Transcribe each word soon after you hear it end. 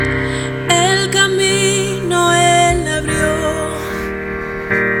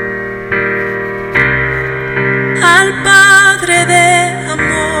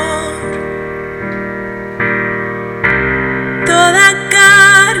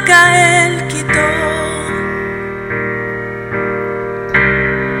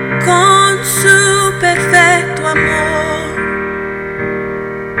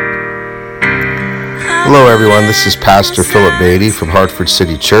everyone. This is Pastor Philip Beatty from Hartford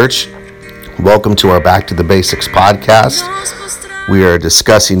City Church. Welcome to our Back to the Basics podcast. We are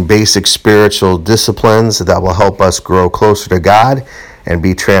discussing basic spiritual disciplines that will help us grow closer to God and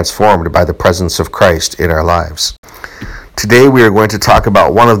be transformed by the presence of Christ in our lives. Today we are going to talk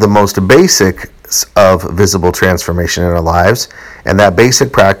about one of the most basic of visible transformation in our lives, and that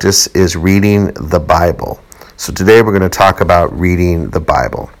basic practice is reading the Bible. So today we're going to talk about reading the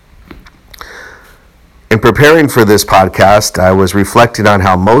Bible. In preparing for this podcast, I was reflecting on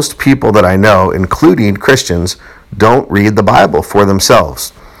how most people that I know, including Christians, don't read the Bible for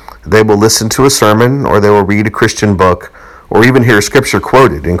themselves. They will listen to a sermon, or they will read a Christian book, or even hear scripture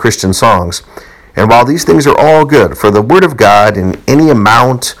quoted in Christian songs. And while these things are all good, for the Word of God in any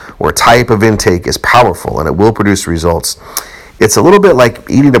amount or type of intake is powerful and it will produce results, it's a little bit like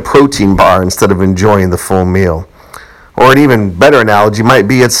eating a protein bar instead of enjoying the full meal. Or an even better analogy might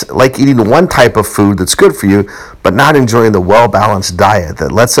be it's like eating one type of food that's good for you, but not enjoying the well-balanced diet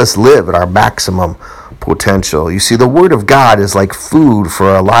that lets us live at our maximum potential. You see, the Word of God is like food for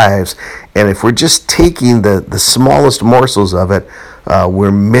our lives, and if we're just taking the smallest morsels of it,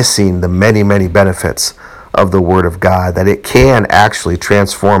 we're missing the many, many benefits of the Word of God, that it can actually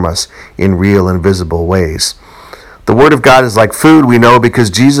transform us in real and visible ways. The Word of God is like food, we know,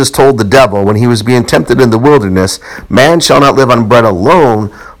 because Jesus told the devil when he was being tempted in the wilderness, "Man shall not live on bread alone,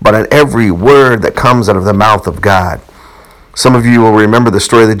 but on every word that comes out of the mouth of God." Some of you will remember the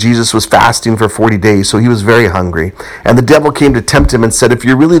story that Jesus was fasting for 40 days, so he was very hungry. And the devil came to tempt him and said, "If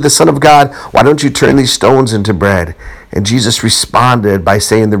you're really the Son of God, why don't you turn these stones into bread?" And Jesus responded by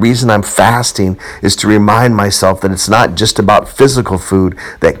saying, "The reason I'm fasting is to remind myself that it's not just about physical food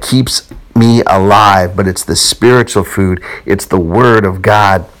that keeps me alive, but it's the spiritual food. It's the Word of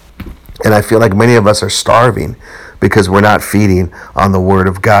God." And I feel like many of us are starving because we're not feeding on the Word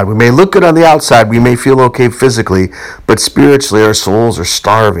of God. We may look good on the outside, we may feel okay physically, but spiritually our souls are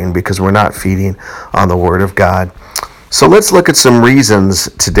starving because we're not feeding on the Word of God. So let's look at some reasons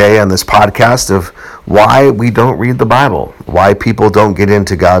today on this podcast of why we don't read the Bible, why people don't get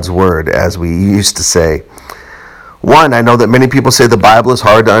into God's Word, as we used to say. One, I know that many people say the Bible is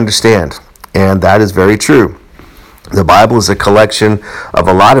hard to understand, and that is very true. The Bible is a collection of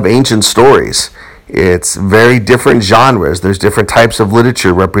a lot of ancient stories. It's very different genres. There's different types of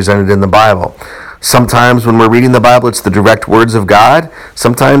literature represented in the Bible. Sometimes when we're reading the Bible, it's the direct words of God.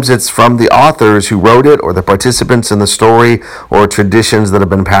 Sometimes it's from the authors who wrote it or the participants in the story or traditions that have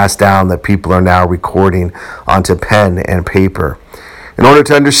been passed down that people are now recording onto pen and paper. In order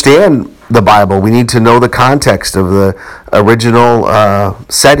to understand the Bible, we need to know the context of the original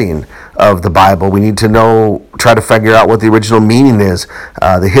setting of the Bible. We need to try to figure out what the original meaning is,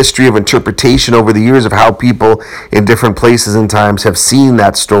 the history of interpretation over the years of how people in different places and times have seen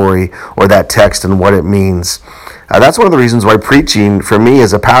that story or that text and what it means. That's one of the reasons why preaching for me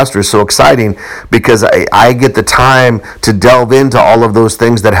as a pastor is so exciting, because I get the time to delve into all of those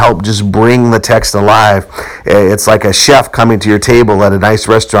things that help just bring the text alive. It's like a chef coming to your table at a nice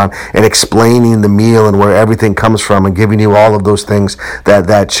restaurant and explaining the meal and where everything comes from and giving you all of those things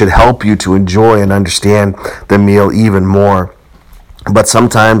that should help you to enjoy and understand the meal even more. But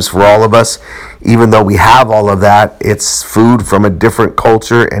sometimes for all of us, even though we have all of that, it's food from a different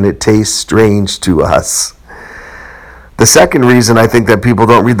culture and it tastes strange to us. The second reason I think that people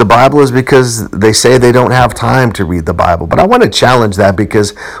don't read the Bible is because they say they don't have time to read the Bible. But I want to challenge that,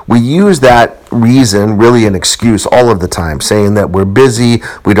 because we use that reason, really an excuse, all of the time, saying that we're busy,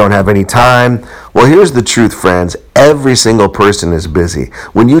 we don't have any time. Well, here's the truth, friends. Every single person is busy.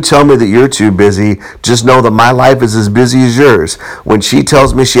 When you tell me that you're too busy, just know that my life is as busy as yours. When she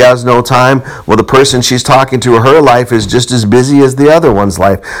tells me she has no time, well, the person she's talking to, her life is just as busy as the other one's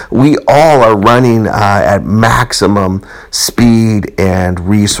life. We all are running at maximum speed and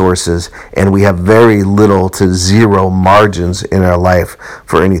resources, and we have very little to zero margins in our life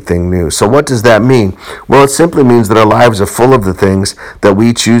for anything new. So what does that mean? Well, it simply means that our lives are full of the things that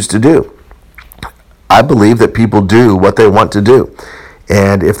we choose to do. I believe that people do what they want to do.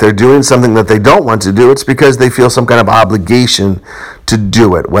 And if they're doing something that they don't want to do, it's because they feel some kind of obligation to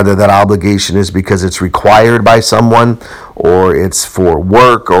do it, whether that obligation is because it's required by someone, or it's for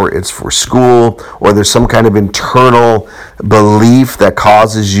work, or it's for school, or there's some kind of internal belief that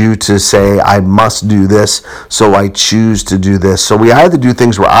causes you to say, I must do this, so I choose to do this. So we either do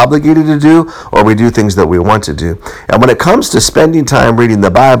things we're obligated to do, or we do things that we want to do. And when it comes to spending time reading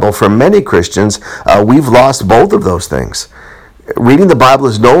the Bible, for many Christians, we've lost both of those things. Reading the Bible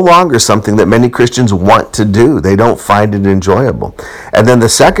is no longer something that many Christians want to do. They don't find it enjoyable. And then the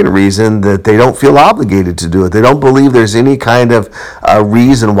second reason, that they don't feel obligated to do it. They don't believe there's any kind of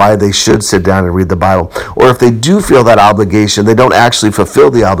reason why they should sit down and read the Bible. Or if they do feel that obligation, they don't actually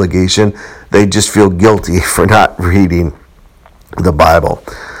fulfill the obligation. They just feel guilty for not reading the Bible.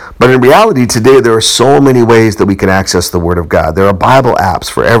 But in reality, today, there are so many ways that we can access the Word of God. There are Bible apps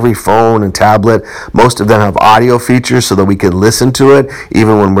for every phone and tablet. Most of them have audio features so that we can listen to it,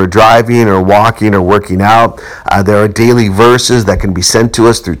 even when we're driving or walking or working out. There are daily verses that can be sent to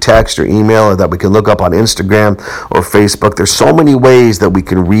us through text or email, or that we can look up on Instagram or Facebook. There's so many ways that we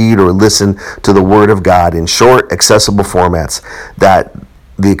can read or listen to the Word of God in short, accessible formats that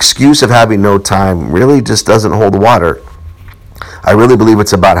the excuse of having no time really just doesn't hold water. I really believe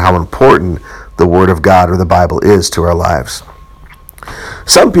it's about how important the Word of God or the Bible is to our lives.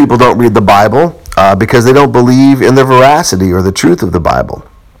 Some people don't read the Bible because they don't believe in the veracity or the truth of the Bible.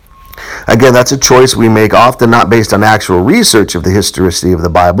 Again, that's a choice we make, often not based on actual research of the historicity of the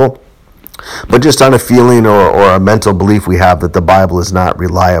Bible, but just on a feeling or a mental belief we have that the Bible is not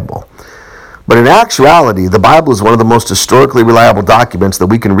reliable. But in actuality, the Bible is one of the most historically reliable documents that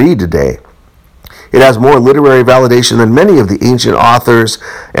we can read today. It has more literary validation than many of the ancient authors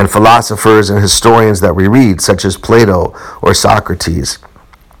and philosophers and historians that we read, such as Plato or Socrates.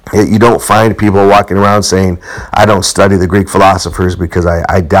 You don't find people walking around saying, I don't study the Greek philosophers because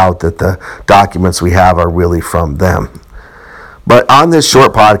I doubt that the documents we have are really from them. But on this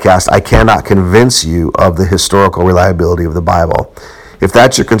short podcast, I cannot convince you of the historical reliability of the Bible. If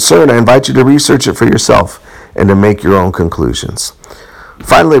that's your concern, I invite you to research it for yourself and to make your own conclusions.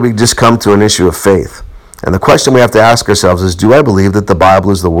 Finally, we just come to an issue of faith. And the question we have to ask ourselves is, do I believe that the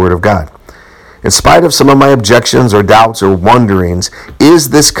Bible is the Word of God? In spite of some of my objections or doubts or wonderings, is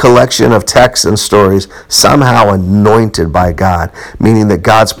this collection of texts and stories somehow anointed by God, meaning that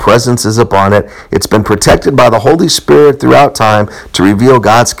God's presence is upon it? It's been protected by the Holy Spirit throughout time to reveal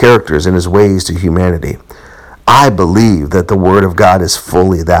God's characters and His ways to humanity. I believe that the Word of God is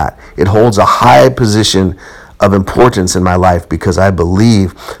fully that. It holds a high position of importance in my life because I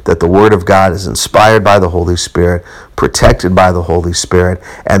believe that the Word of God is inspired by the Holy Spirit, protected by the Holy Spirit,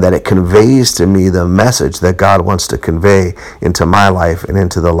 and that it conveys to me the message that God wants to convey into my life and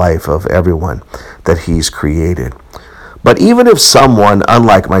into the life of everyone that He's created. But even if someone,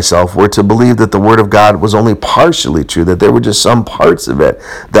 unlike myself, were to believe that the Word of God was only partially true, that there were just some parts of it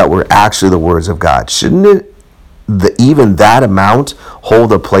that were actually the words of God, shouldn't it, even that amount,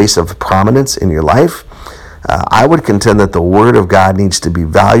 hold a place of prominence in your life? I would contend that the Word of God needs to be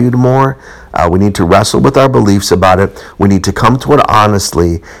valued more. We need to wrestle with our beliefs about it. We need to come to it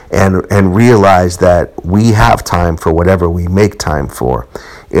honestly and realize that we have time for whatever we make time for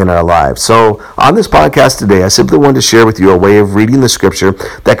in our lives. So on this podcast today, I simply wanted to share with you a way of reading the Scripture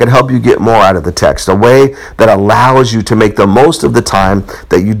that can help you get more out of the text, a way that allows you to make the most of the time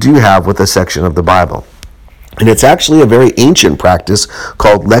that you do have with a section of the Bible. And it's actually a very ancient practice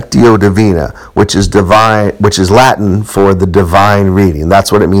called Lectio Divina, which is Latin for the divine reading. That's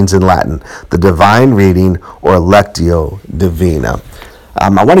what it means in Latin, the divine reading, or Lectio Divina.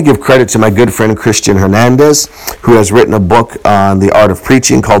 I want to give credit to my good friend Christian Hernandez, who has written a book on the art of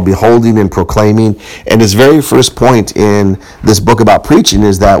preaching called Beholding and Proclaiming. And his very first point in this book about preaching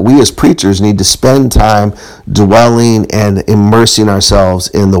is that we as preachers need to spend time dwelling and immersing ourselves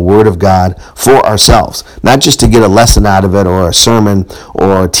in the Word of God for ourselves, not just to get a lesson out of it or a sermon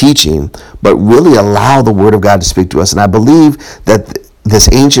or a teaching, but really allow the Word of God to speak to us. And I believe that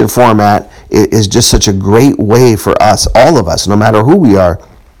this ancient format is just such a great way for us, all of us, no matter who we are,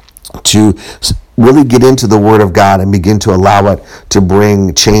 to really get into the Word of God and begin to allow it to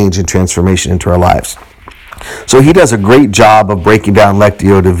bring change and transformation into our lives. So he does a great job of breaking down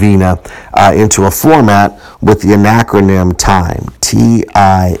Lectio Divina into a format with the acronym TIME,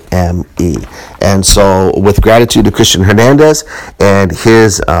 T-I-M-E. And so with gratitude to Christian Hernandez and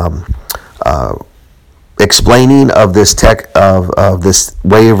his explaining of this of this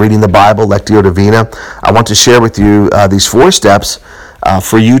way of reading the Bible, Lectio Divina, I want to share with you these 4 steps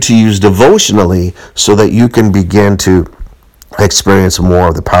for you to use devotionally so that you can begin to experience more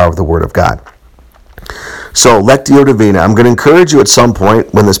of the power of the Word of God. So, Lectio Divina, I'm going to encourage you at some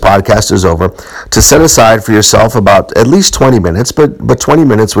point when this podcast is over to set aside for yourself about at least 20 minutes, but 20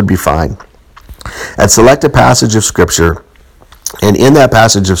 minutes would be fine, and select a passage of Scripture. And in that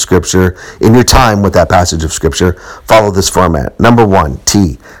passage of Scripture, in your time with that passage of Scripture, follow this format. Number 1,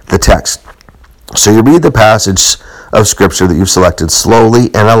 T, the text. So you read the passage of Scripture that you've selected slowly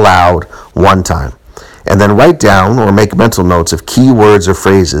and aloud one time. And then write down or make mental notes of key words or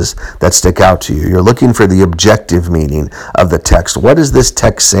phrases that stick out to you. You're looking for the objective meaning of the text. What is this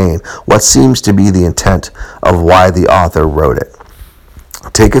text saying? What seems to be the intent of why the author wrote it?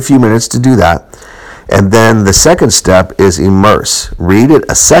 Take a few minutes to do that. And then the second step is immerse. Read it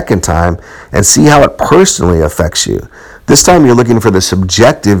a second time and see how it personally affects you. This time you're looking for the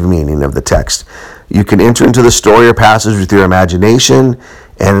subjective meaning of the text. You can enter into the story or passage with your imagination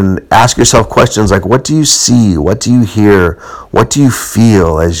and ask yourself questions like, what do you see? What do you hear? What do you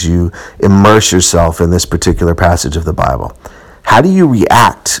feel as you immerse yourself in this particular passage of the Bible? How do you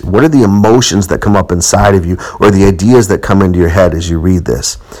react? What are the emotions that come up inside of you or the ideas that come into your head as you read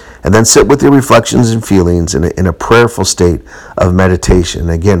this? And then sit with your reflections and feelings in a prayerful state of meditation,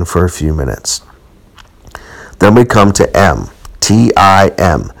 again, for a few minutes. Then we come to M,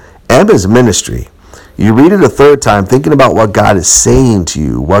 T-I-M. M is ministry. You read it a third time thinking about what God is saying to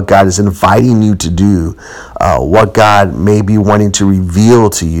you, what God is inviting you to do, what God may be wanting to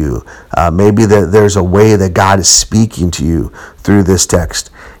reveal to you. Maybe that there's a way that God is speaking to you through this text,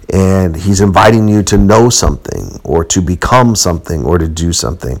 and he's inviting you to know something or to become something or to do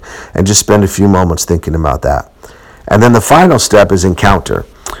something. And just spend a few moments thinking about that. And then the final step is encounter,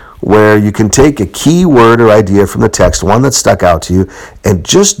 where you can take a key word or idea from the text, one that stuck out to you, and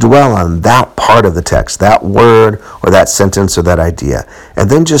just dwell on that part of the text, that word or that sentence or that idea. And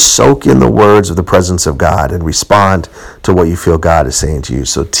then just soak in the words of the presence of God and respond to what you feel God is saying to you.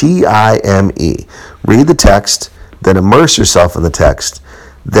 So T-I-M-E. Read the text, then immerse yourself in the text.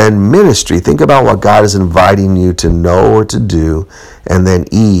 Then ministry. Think about what God is inviting you to know or to do. And then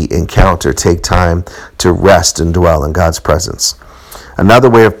E, encounter. Take time to rest and dwell in God's presence.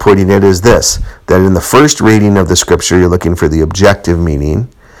 Another way of putting it is this, that in the first reading of the scripture, you're looking for the objective meaning.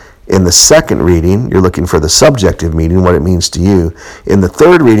 In the second reading, you're looking for the subjective meaning, what it means to you. In the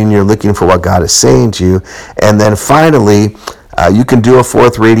third reading, you're looking for what God is saying to you. And then finally, you can do a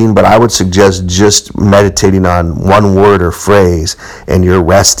fourth reading, but I would suggest just meditating on one word or phrase, and you're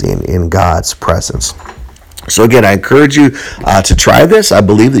resting in God's presence. So again, I encourage you to try this. I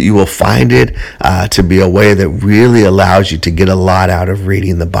believe that you will find it to be a way that really allows you to get a lot out of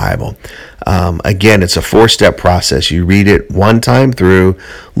reading the Bible. Again, it's a 4-step process. You read it one time through,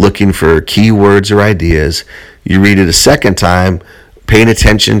 looking for key words or ideas. You read it a second time, paying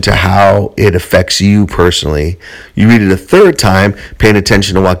attention to how it affects you personally. You read it a third time, paying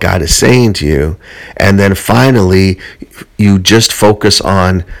attention to what God is saying to you. And then finally, you just focus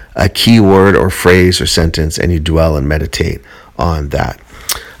on a key word or phrase or sentence, and you dwell and meditate on that.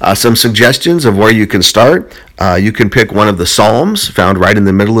 Some suggestions of where you can start. You can pick one of the Psalms found right in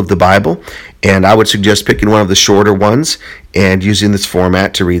the middle of the Bible, and I would suggest picking one of the shorter ones and using this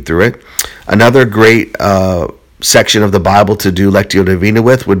format to read through it. Another great section of the Bible to do Lectio Divina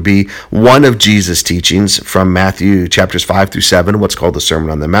with would be one of Jesus' teachings from Matthew chapters 5 through 7, what's called the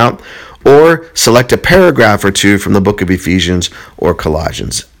Sermon on the Mount, or select a paragraph or two from the book of Ephesians or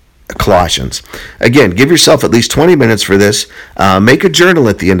Colossians. Again, give yourself at least 20 minutes for this. Make a journal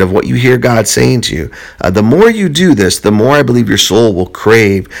at the end of what you hear God saying to you. The more you do this, the more I believe your soul will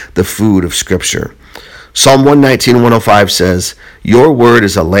crave the food of Scripture. Psalm 119:105 says, "Your word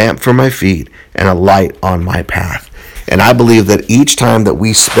is a lamp for my feet and a light on my path." And I believe that each time that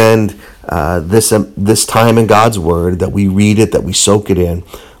we spend this time in God's word, that we read it, that we soak it in,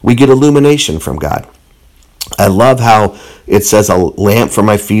 we get illumination from God. I love how it says a lamp for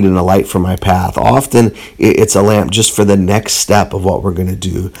my feet and a light for my path. Often it's a lamp just for the next step of what we're going to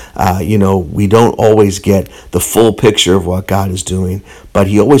do. We don't always get the full picture of what God is doing, but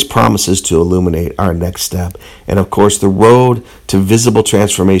he always promises to illuminate our next step. And of course, the road to visible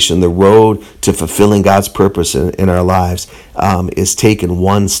transformation, the road to fulfilling God's purpose in our lives is taken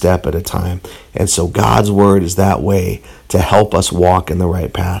one step at a time. And so God's word is that way to help us walk in the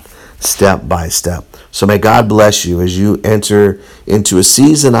right path, step by step. So may God bless you as you enter into a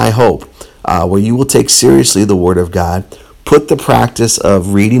season, I hope, where you will take seriously the Word of God, put the practice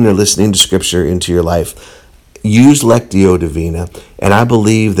of reading or listening to Scripture into your life, use Lectio Divina, and I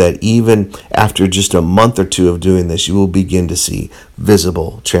believe that even after just a month or two of doing this, you will begin to see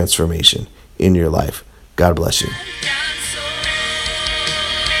visible transformation in your life. God bless you.